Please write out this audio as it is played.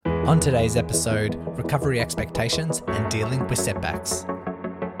On today's episode, recovery expectations and dealing with setbacks.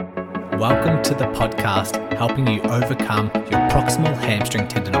 Welcome to the podcast helping you overcome your proximal hamstring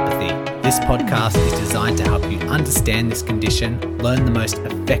tendinopathy. This podcast is designed to help you understand this condition, learn the most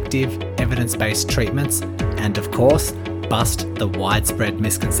effective evidence-based treatments, and of course, bust the widespread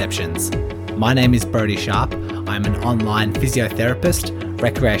misconceptions. My name is Brodie Sharp. I'm an online physiotherapist,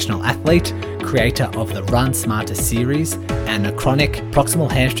 recreational athlete, creator of the Run Smarter series, and a chronic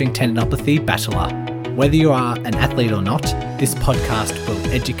proximal hamstring tendinopathy battler. Whether you are an athlete or not, this podcast will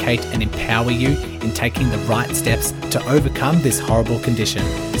educate and empower you in taking the right steps to overcome this horrible condition.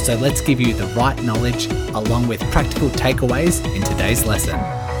 So let's give you the right knowledge along with practical takeaways in today's lesson.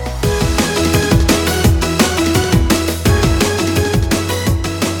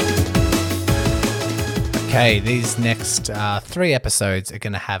 Okay, these next 3 episodes are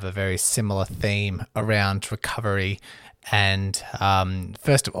going to have a very similar theme around recovery. And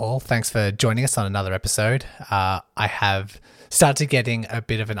first of all, thanks for joining us on another episode. I have started getting a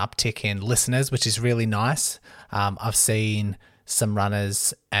bit of an uptick in listeners, which is really nice. I've seen some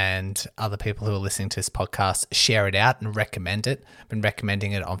runners and other people who are listening to this podcast share it out and recommend it. I've been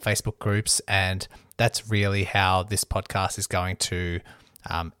recommending it on Facebook groups, and that's really how this podcast is going to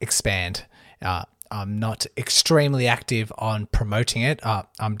expand. I'm not extremely active on promoting it.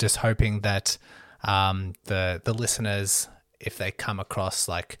 I'm just hoping that the listeners, if they come across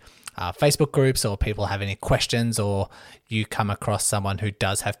like Facebook groups or people have any questions, or you come across someone who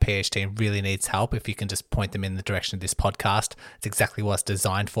does have PHT and really needs help, if you can just point them in the direction of this podcast, it's exactly what it's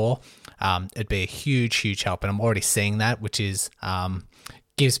designed for. It'd be a huge, huge help. And I'm already seeing that, which is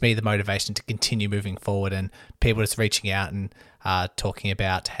gives me the motivation to continue moving forward, and people just reaching out and talking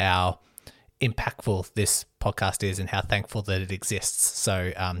about how impactful this podcast is and how thankful that it exists.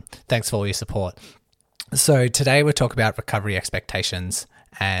 So thanks for all your support. So today we'll talk about recovery expectations,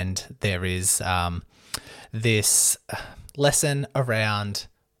 and there is this lesson around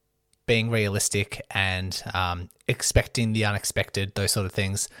being realistic and expecting the unexpected, those sort of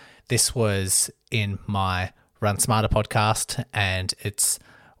things. This was in my Run Smarter podcast, and it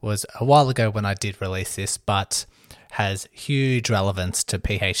was a while ago when I did release this, but has huge relevance to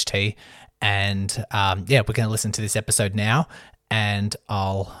PHT. And we're going to listen to this episode now, and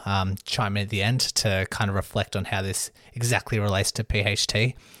I'll chime in at the end to kind of reflect on how this exactly relates to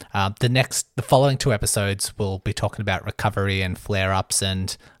PHT. The following 2 episodes will be talking about recovery and flare-ups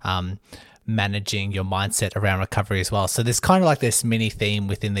and managing your mindset around recovery as well. So there's kind of like this mini theme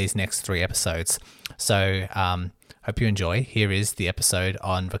within these next 3 episodes. So hope you enjoy. Here is the episode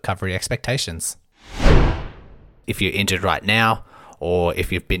on recovery expectations. If you're injured right now, or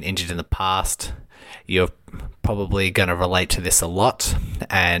if you've been injured in the past, you're probably going to relate to this a lot,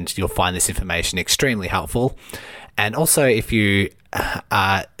 and you'll find this information extremely helpful. And also, if you,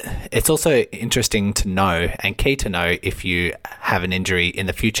 it's also interesting to know and key to know if you have an injury in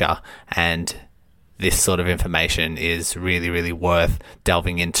the future, and this sort of information is really, really worth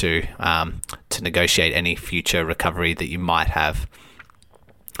delving into to negotiate any future recovery that you might have.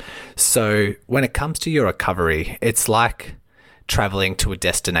 So when it comes to your recovery, it's like traveling to a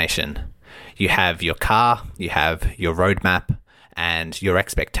destination. You have your car, you have your roadmap, and your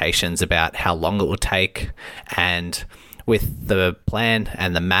expectations about how long it will take. And with the plan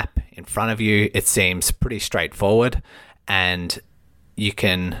and the map in front of you, it seems pretty straightforward. And this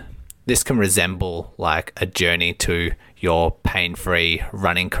can resemble like a journey to your pain-free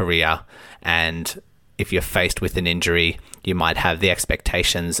running career. And if you're faced with an injury, you might have the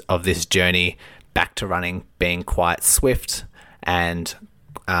expectations of this journey back to running being quite swift and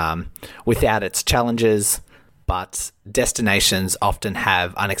without its challenges, but destinations often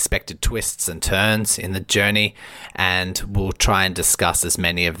have unexpected twists and turns in the journey, and we'll try and discuss as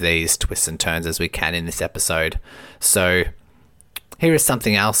many of these twists and turns as we can in this episode. So here is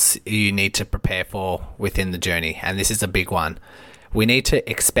something else you need to prepare for within the journey, and this is a big one. We need to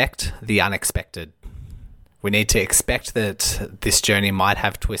expect the unexpected. We need to expect that this journey might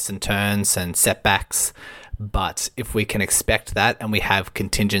have twists and turns and setbacks. But if we can expect that and we have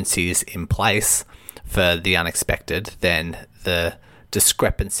contingencies in place for the unexpected, then the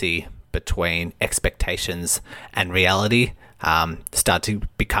discrepancy between expectations and reality start to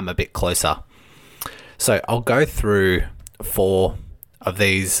become a bit closer. So I'll go through 4 of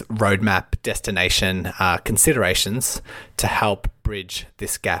these roadmap destination considerations to help bridge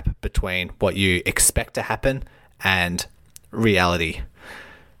this gap between what you expect to happen and reality.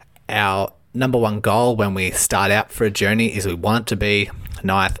 Our number 1 goal when we start out for a journey is we want it to be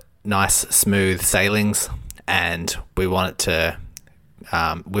nice, smooth sailings, and we want to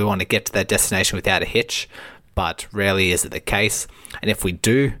get to that destination without a hitch. But rarely is it the case. And if we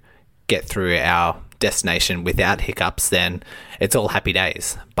do get through our destination without hiccups, then it's all happy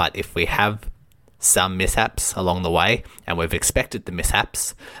days. But if we have some mishaps along the way and we've expected the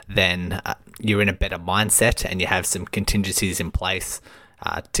mishaps, then you're in a better mindset and you have some contingencies in place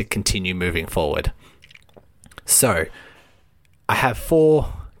to continue moving forward. So I have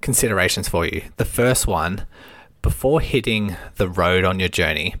 4 considerations for you. The first one, before hitting the road on your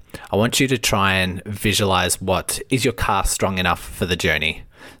journey, I want you to try and visualize, what is your car strong enough for the journey?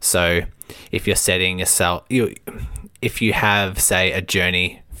 So if you're setting yourself, if you have, say, a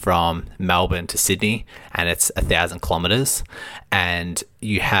journey from Melbourne to Sydney and it's 1,000 kilometers and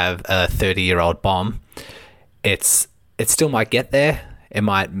you have a 30-year-old bomb, it still might get there. It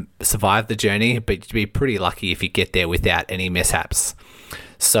might survive the journey, but you'd be pretty lucky if you get there without any mishaps.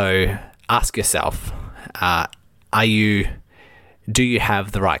 So ask yourself, do you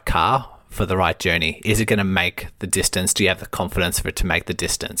have the right car for the right journey? Is it going to make the distance? Do you have the confidence for it to make the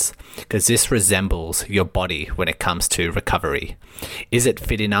distance? Because this resembles your body when it comes to recovery. Is it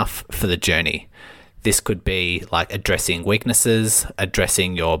fit enough for the journey? This could be like addressing weaknesses,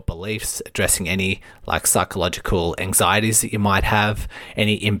 addressing your beliefs, addressing any like psychological anxieties that you might have,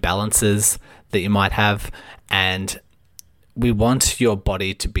 any imbalances that you might have. And we want your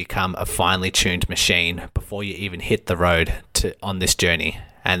body to become a finely tuned machine before you even hit the road on this journey.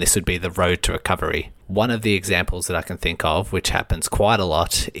 And this would be the road to recovery. One of the examples that I can think of, which happens quite a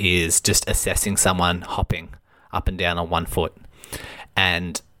lot, is just assessing someone hopping up and down on one foot.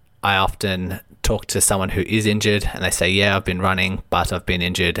 And I often talk to someone who is injured and they say, yeah, I've been running, but I've been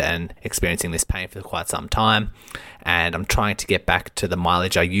injured and experiencing this pain for quite some time. And I'm trying to get back to the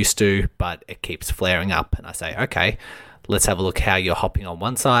mileage I used to, but it keeps flaring up. And I say, okay, let's have a look how you're hopping on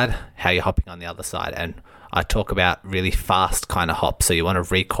one side, how you're hopping on the other side. And I talk about really fast kind of hops. So you want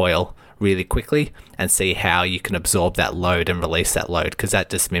to recoil really quickly and see how you can absorb that load and release that load, because that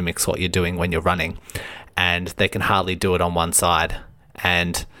just mimics what you're doing when you're running. And they can hardly do it on one side.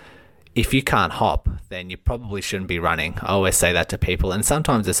 And if you can't hop, then you probably shouldn't be running. I always say that to people, and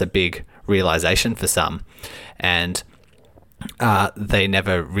sometimes it's a big realization for some, and they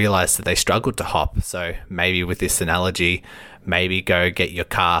never realize that they struggled to hop. So maybe with this analogy, maybe go get your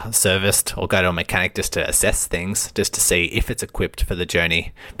car serviced or go to a mechanic just to assess things, just to see if it's equipped for the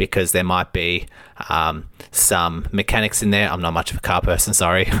journey, because there might be some mechanics in there. I'm not much of a car person,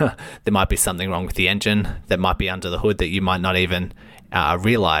 sorry. There might be something wrong with the engine that might be under the hood that you might not even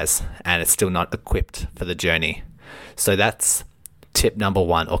realize, and it's still not equipped for the journey. So that's tip number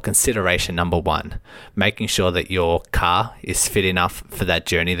 1, or consideration number 1, making sure that your car is fit enough for that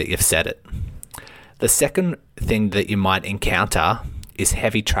journey that you've set it. The second thing that you might encounter is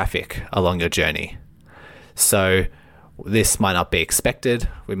heavy traffic along your journey. So this might not be expected.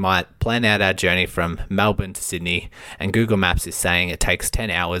 We might plan out our journey from Melbourne to Sydney, and Google Maps is saying it takes 10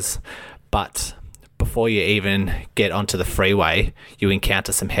 hours, but before you even get onto the freeway, you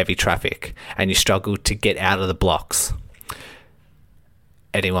encounter some heavy traffic and you struggle to get out of the blocks.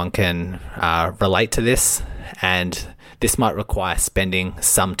 Anyone can relate to this, and this might require spending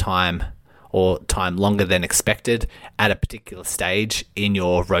some time or time longer than expected at a particular stage in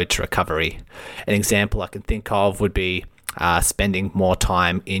your road to recovery. An example I can think of would be spending more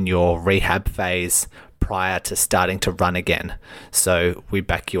time in your rehab phase prior to starting to run again. So we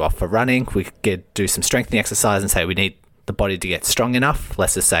back you off for running, we do some strengthening exercise and say we need the body to get strong enough.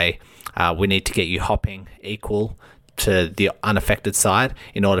 Let's just say we need to get you hopping equal to the unaffected side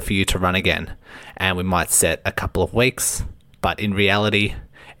in order for you to run again. And we might set a couple of weeks, but in reality,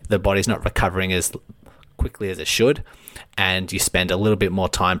 the body's not recovering as quickly as it should. And you spend a little bit more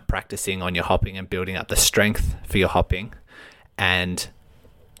time practicing on your hopping and building up the strength for your hopping, and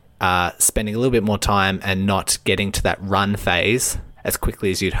spending a little bit more time and not getting to that run phase as quickly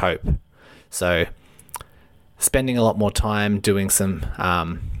as you'd hope. So spending a lot more time doing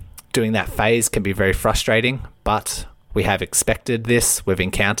that phase can be very frustrating, but we have expected this. We've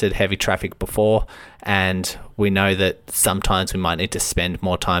encountered heavy traffic before, and we know that sometimes we might need to spend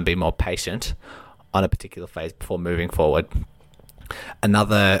more time, be more patient on a particular phase before moving forward.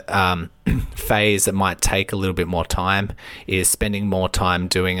 Another phase that might take a little bit more time is spending more time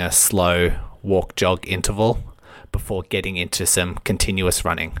doing a slow walk jog interval before getting into some continuous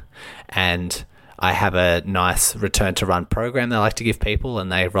running. And I have a nice return to run program that I like to give people,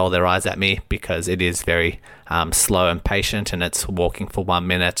 and they roll their eyes at me because it is very slow and patient, and it's walking for 1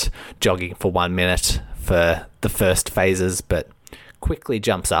 minute, jogging for 1 minute for the first phases, but quickly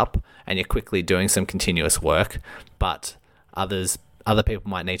jumps up and you're quickly doing some continuous work. But other people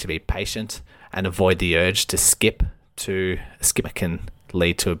might need to be patient and avoid the urge to skip. To skip can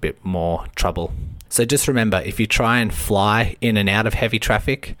lead to a bit more trouble So just remember, if you try and fly in and out of heavy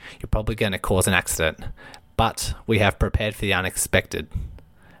traffic, you're probably going to cause an accident. But we have prepared for the unexpected,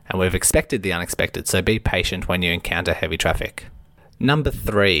 and we've expected the unexpected, so be patient when you encounter heavy traffic. Number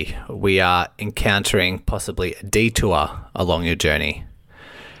 3, we are encountering possibly a detour along your journey.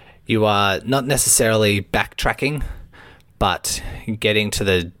 You are not necessarily backtracking, but getting to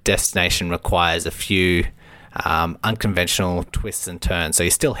the destination requires a few unconventional twists and turns. So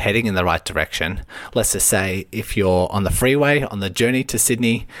you're still heading in the right direction. Let's just say if you're on the freeway on the journey to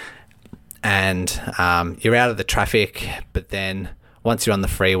Sydney and you're out of the traffic, but then once you're on the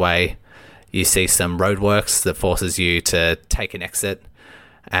freeway, you see some roadworks that forces you to take an exit.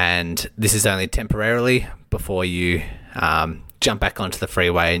 And this is only temporarily before you jump back onto the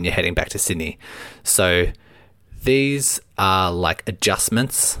freeway and you're heading back to Sydney. So these are like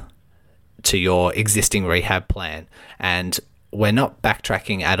adjustments to your existing rehab plan, and we're not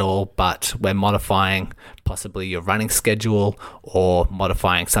backtracking at all, but we're modifying possibly your running schedule or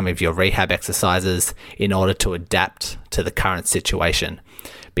modifying some of your rehab exercises in order to adapt to the current situation,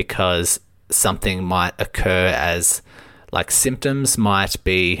 because something might occur as like symptoms might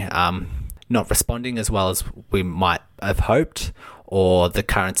be not responding as well as we might have hoped, or the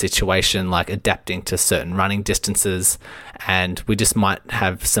current situation like adapting to certain running distances, and we just might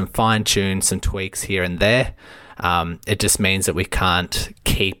have some fine-tune, some tweaks here and there. It just means that we can't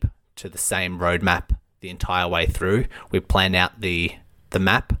keep to the same roadmap the entire way through. We plan out the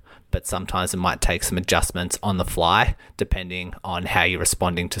map, but sometimes it might take some adjustments on the fly depending on how you're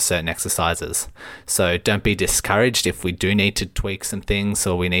responding to certain exercises. So don't be discouraged if we do need to tweak some things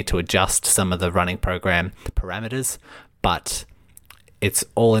or we need to adjust some of the running program parameters, but it's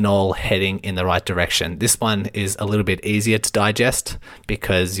all in all heading in the right direction. This one is a little bit easier to digest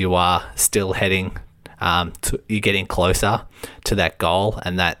because you are still heading, you're getting closer to that goal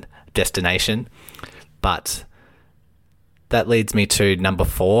and that destination. But that leads me to number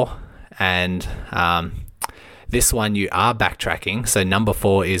 4, and this one you are backtracking. So number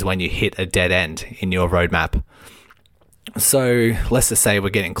 4 is when you hit a dead end in your roadmap. So let's just say we're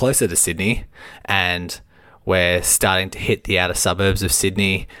getting closer to Sydney and we're starting to hit the outer suburbs of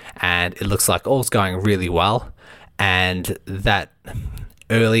Sydney, and it looks like all's going really well, and that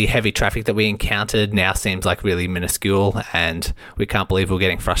early heavy traffic that we encountered now seems like really minuscule, and we can't believe we're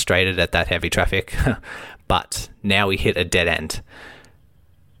getting frustrated at that heavy traffic. But now we hit a dead end.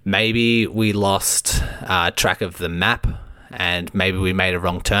 Maybe we lost track of the map, and maybe we made a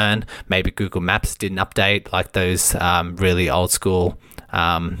wrong turn. Maybe Google Maps didn't update, like those really old school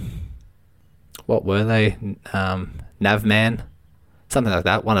what were they? Navman? Something like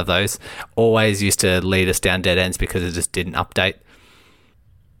that. One of those. Always used to lead us down dead ends because it just didn't update.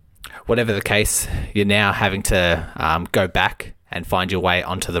 Whatever the case, you're now having to go back and find your way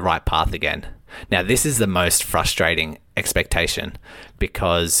onto the right path again. Now, this is the most frustrating expectation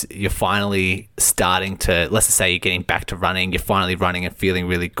because you're finally starting to, let's just say you're getting back to running, you're finally running and feeling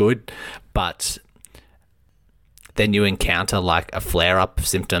really good, but then you encounter like a flare-up of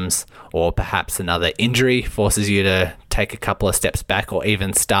symptoms, or perhaps another injury forces you to take a couple of steps back, or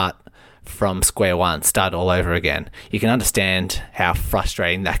even start from square one, start all over again. You can understand how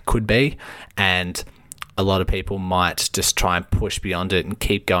frustrating that could be, and a lot of people might just try and push beyond it and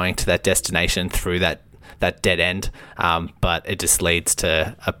keep going to that destination through that dead end, but it just leads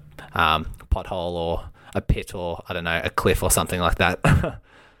to a pothole or a pit, or I don't know, a cliff or something like that.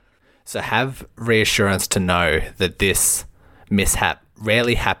 So have reassurance to know that this mishap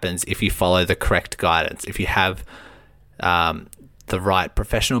rarely happens if you follow the correct guidance. If you have the right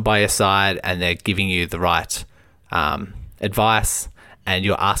professional by your side and they're giving you the right advice, and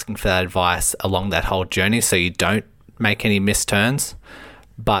you're asking for that advice along that whole journey so you don't make any missed turns.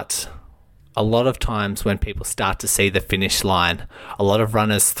 But a lot of times when people start to see the finish line, a lot of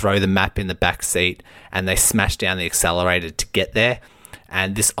runners throw the map in the back seat and they smash down the accelerator to get there.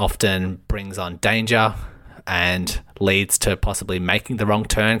 And this often brings on danger and leads to possibly making the wrong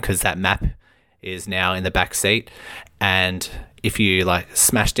turn because that map is now in the back seat. And if you like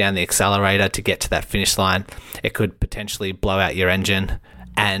smash down the accelerator to get to that finish line, it could potentially blow out your engine,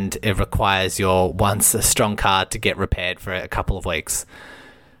 and it requires your once a strong car to get repaired for a couple of weeks.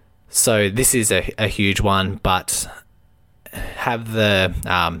 So this is a huge one, but have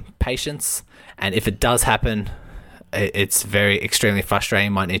the patience. And if it does happen, it's very extremely frustrating.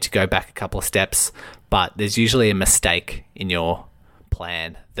 You might need to go back a couple of steps, but there's usually a mistake in your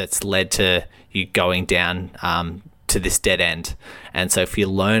plan that's led to you going down to this dead end. And so if you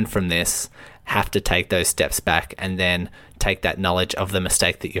learn from this, have to take those steps back and then take that knowledge of the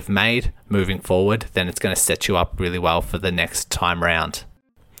mistake that you've made moving forward, then it's going to set you up really well for the next time round.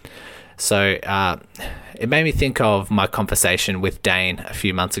 So it made me think of my conversation with Dane a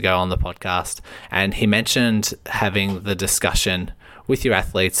few months ago on the podcast, and he mentioned having the discussion with your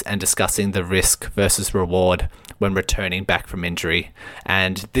athletes and discussing the risk versus reward when returning back from injury.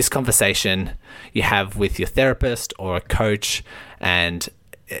 And this conversation you have with your therapist or a coach, and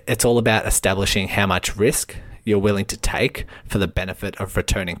it's all about establishing how much risk you're willing to take for the benefit of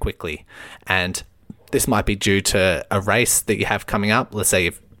returning quickly. And this might be due to a race that you have coming up. Let's say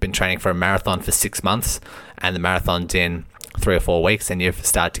you've been training for a marathon for 6 months and the marathon's in 3 or 4 weeks and you've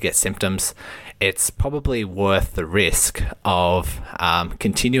started to get symptoms. It's probably worth the risk of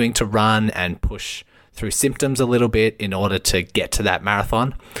continuing to run and push through symptoms a little bit in order to get to that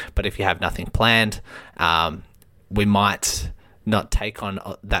marathon. But if you have nothing planned, we might not take on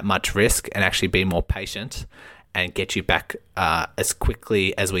that much risk and actually be more patient and get you back as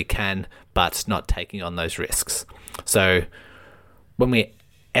quickly as we can, but not taking on those risks. So when we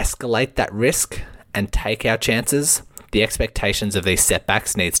escalate that risk and take our chances, the expectations of these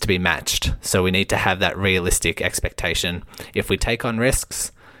setbacks needs to be matched. So we need to have that realistic expectation. If we take on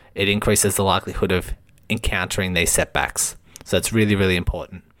risks, it increases the likelihood of encountering these setbacks. So it's really, really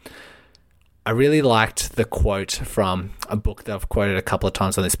important. I really liked the quote from a book that I've quoted a couple of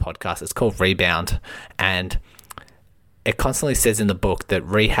times on this podcast. It's called Rebound, and it constantly says in the book that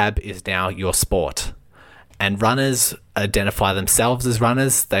rehab is now your sport. And runners identify themselves as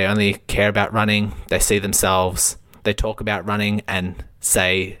runners. They only care about running. They see themselves, they talk about running and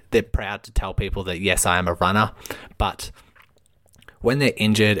say they're proud to tell people that, yes, I am a runner. But when they're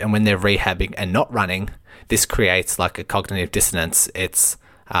injured and when they're rehabbing and not running, this creates like a cognitive dissonance. It's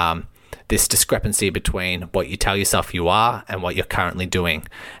this discrepancy between what you tell yourself you are and what you're currently doing.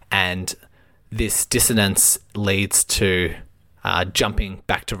 And this dissonance leads to jumping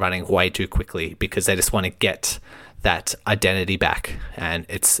back to running way too quickly because they just want to get that identity back. And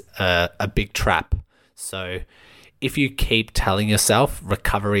it's a big trap. So if you keep telling yourself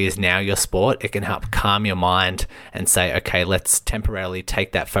recovery is now your sport, it can help calm your mind and say, okay, let's temporarily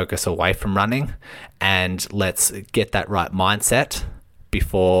take that focus away from running and let's get that right mindset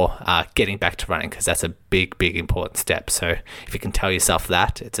before getting back to running, because that's a big, big important step. So if you can tell yourself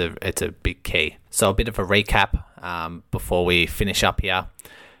that, it's a big key. So a bit of a recap before we finish up here.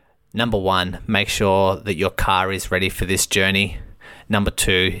 Number 1, make sure that your car is ready for this journey. Number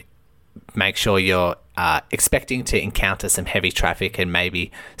 2, make sure you're expecting to encounter some heavy traffic and maybe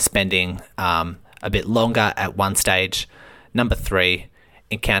spending a bit longer at one stage. Number 3,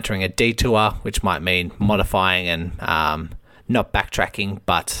 encountering a detour, which might mean modifying and not backtracking,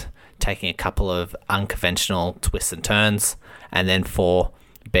 but taking a couple of unconventional twists and turns. And then 4,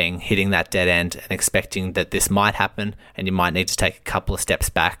 hitting that dead end and expecting that this might happen and you might need to take a couple of steps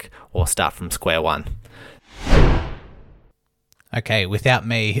back or start from square one. Okay, without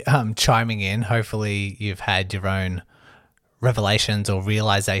me chiming in, hopefully you've had your own revelations or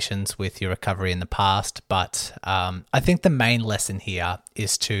realizations with your recovery in the past. But I think the main lesson here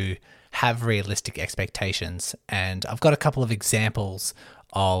is to have realistic expectations. And I've got a couple of examples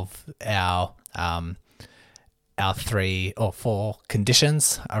of our 3 or 4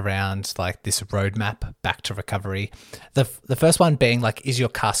 conditions around like this roadmap back to recovery. The first one being like, is your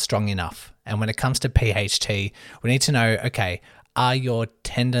car strong enough? And when it comes to PHT, we need to know, okay, are your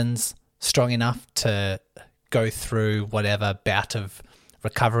tendons strong enough to go through whatever bout of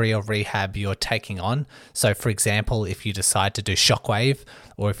recovery or rehab you're taking on? So for example, if you decide to do shockwave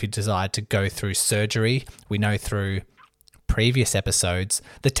or if you decide to go through surgery, we know through previous episodes,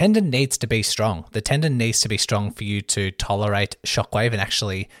 the tendon needs to be strong. The tendon needs to be strong for you to tolerate shockwave and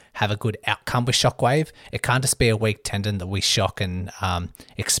actually have a good outcome with shockwave. It can't just be a weak tendon that we shock and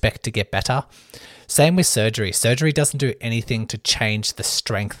expect to get better. Same with surgery. Surgery doesn't do anything to change the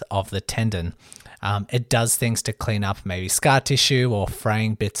strength of the tendon. It does things to clean up maybe scar tissue or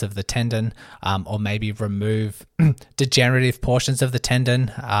fraying bits of the tendon, or maybe remove degenerative portions of the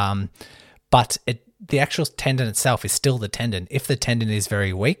tendon. But the actual tendon itself is still the tendon. If the tendon is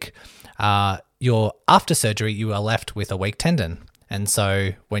very weak, after surgery, you are left with a weak tendon. And so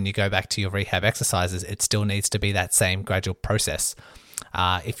when you go back to your rehab exercises, it still needs to be that same gradual process.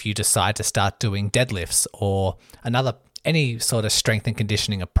 If you decide to start doing deadlifts or any sort of strength and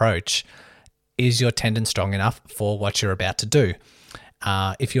conditioning approach, is your tendon strong enough for what you're about to do?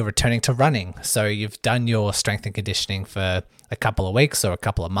 If you're returning to running, so you've done your strength and conditioning for a couple of weeks or a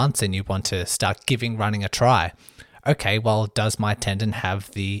couple of months and you want to start giving running a try. Okay, well, does my tendon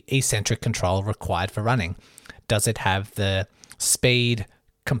have the eccentric control required for running? Does it have the speed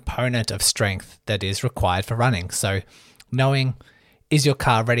component of strength that is required for running? So knowing, is your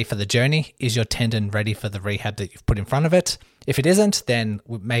car ready for the journey? Is your tendon ready for the rehab that you've put in front of it? If it isn't, then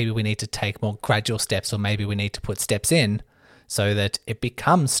maybe we need to take more gradual steps, or maybe we need to put steps in so that it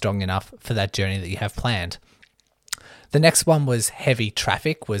becomes strong enough for that journey that you have planned. The next one was heavy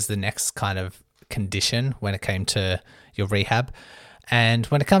traffic, was the next kind of condition when it came to your rehab. And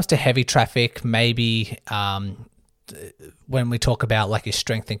when it comes to heavy traffic, maybe when we talk about like your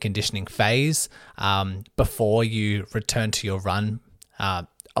strength and conditioning phase, before you return to your run,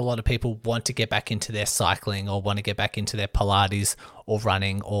 a lot of people want to get back into their cycling or want to get back into their Pilates or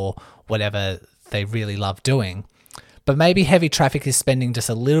running or whatever they really love doing. But maybe heavy traffic is spending just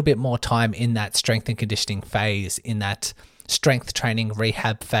a little bit more time in that strength and conditioning phase, in that strength training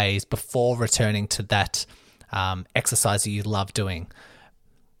rehab phase before returning to that exercise that you love doing.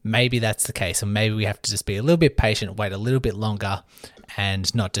 Maybe that's the case, and maybe we have to just be a little bit patient, wait a little bit longer,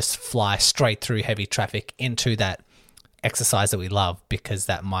 and not just fly straight through heavy traffic into that exercise that we love, because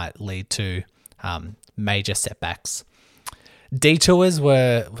that might lead to major setbacks. Detours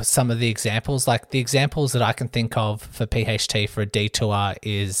were some of the examples. Like the examples that I can think of for PHT for a detour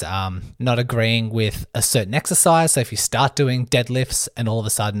is not agreeing with a certain exercise. So if you start doing deadlifts and all of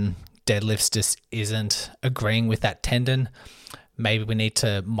a sudden deadlifts just isn't agreeing with that tendon, maybe we need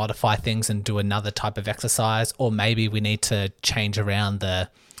to modify things and do another type of exercise, or maybe we need to change around the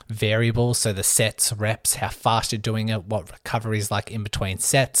variables. So the sets, reps, how fast you're doing it, what recovery is like in between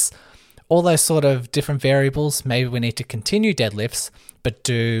sets, all those sort of different variables. Maybe we need to continue deadlifts, but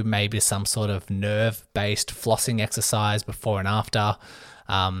do maybe some sort of nerve-based flossing exercise before and after.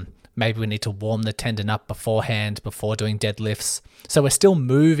 Maybe we need to warm the tendon up beforehand, before doing deadlifts. So we're still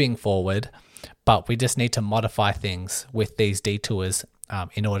moving forward, but we just need to modify things with these detours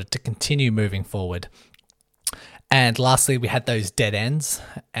in order to continue moving forward. And lastly, we had those dead ends.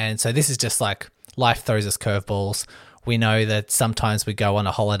 And so this is just like life throws us curveballs. We know that sometimes we go on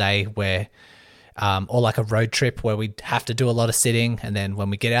a holiday where, or like a road trip where we have to do a lot of sitting. And then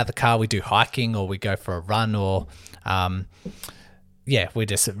when we get out of the car, we do hiking or we go for a run, or we're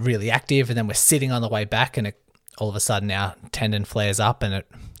just really active. And then we're sitting on the way back, and all of a sudden our tendon flares up, and it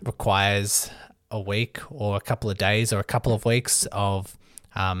requires a week or a couple of days or a couple of weeks of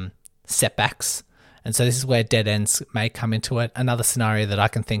setbacks. And so this is where dead ends may come into it. Another scenario that I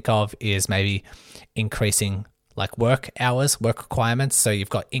can think of is maybe increasing like work hours, work requirements. So you've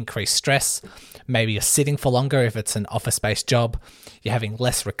got increased stress. Maybe you're sitting for longer if it's an office-based job. You're having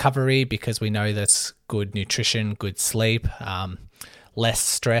less recovery because we know that's good nutrition, good sleep, less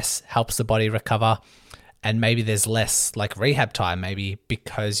stress helps the body recover. And maybe there's less like rehab time. Maybe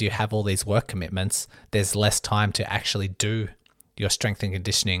because you have all these work commitments, there's less time to actually do your strength and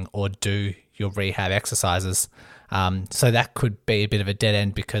conditioning or do your rehab exercises. So that could be a bit of a dead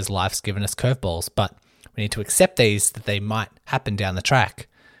end because life's given us curveballs, but we need to accept that they might happen down the track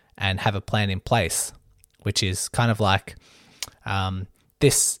and have a plan in place, which is kind of like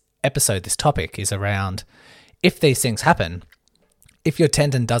this episode, this topic is around if these things happen. If your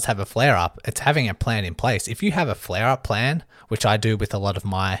tendon does have a flare-up, it's having a plan in place. If you have a flare-up plan, which I do with a lot of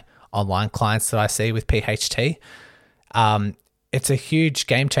my online clients that I see with PHT, it's a huge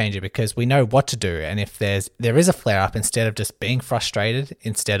game changer because we know what to do. And if there is a flare-up, instead of just being frustrated,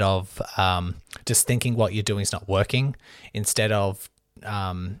 instead of just thinking what you're doing is not working, instead of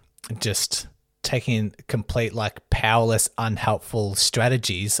just taking complete like powerless, unhelpful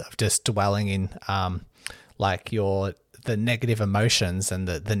strategies of just dwelling in the negative emotions and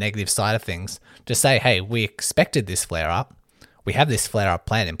the negative side of things, just say, hey, we expected this flare up. We have this flare up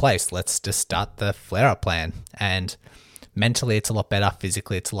plan in place. Let's just start the flare up plan. And mentally, it's a lot better.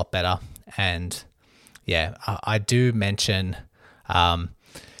 Physically, it's a lot better. And yeah, I do mention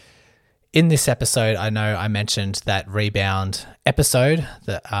in this episode, I know I mentioned that rebound episode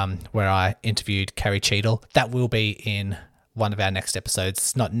that where I interviewed Carrie Cheadle. That will be in one of our next episodes.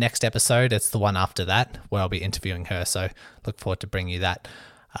 It's not next episode, it's the one after that where I'll be interviewing her. So look forward to bringing you that.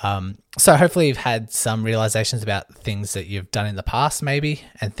 So hopefully you've had some realizations about things that you've done in the past maybe,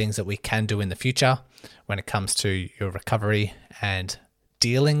 and things that we can do in the future when it comes to your recovery and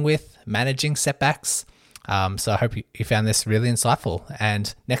dealing with managing setbacks. So I hope you found this really insightful.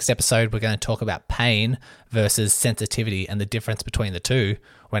 And next episode, we're going to talk about pain versus sensitivity and the difference between the two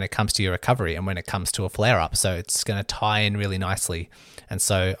when it comes to your recovery and when it comes to a flare-up. So it's going to tie in really nicely. And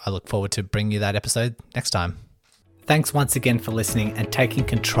so I look forward to bringing you that episode next time. Thanks once again for listening and taking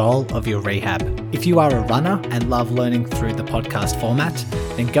control of your rehab. If you are a runner and love learning through the podcast format,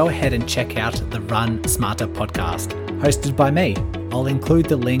 then go ahead and check out the Run Smarter podcast, hosted by me. I'll include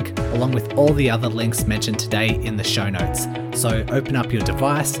the link along with all the other links mentioned today in the show notes. So open up your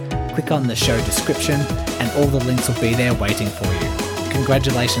device, click on the show description, and all the links will be there waiting for you.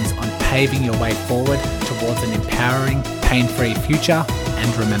 Congratulations on paving your way forward to towards an empowering, pain-free future.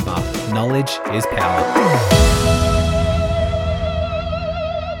 And remember, knowledge is power.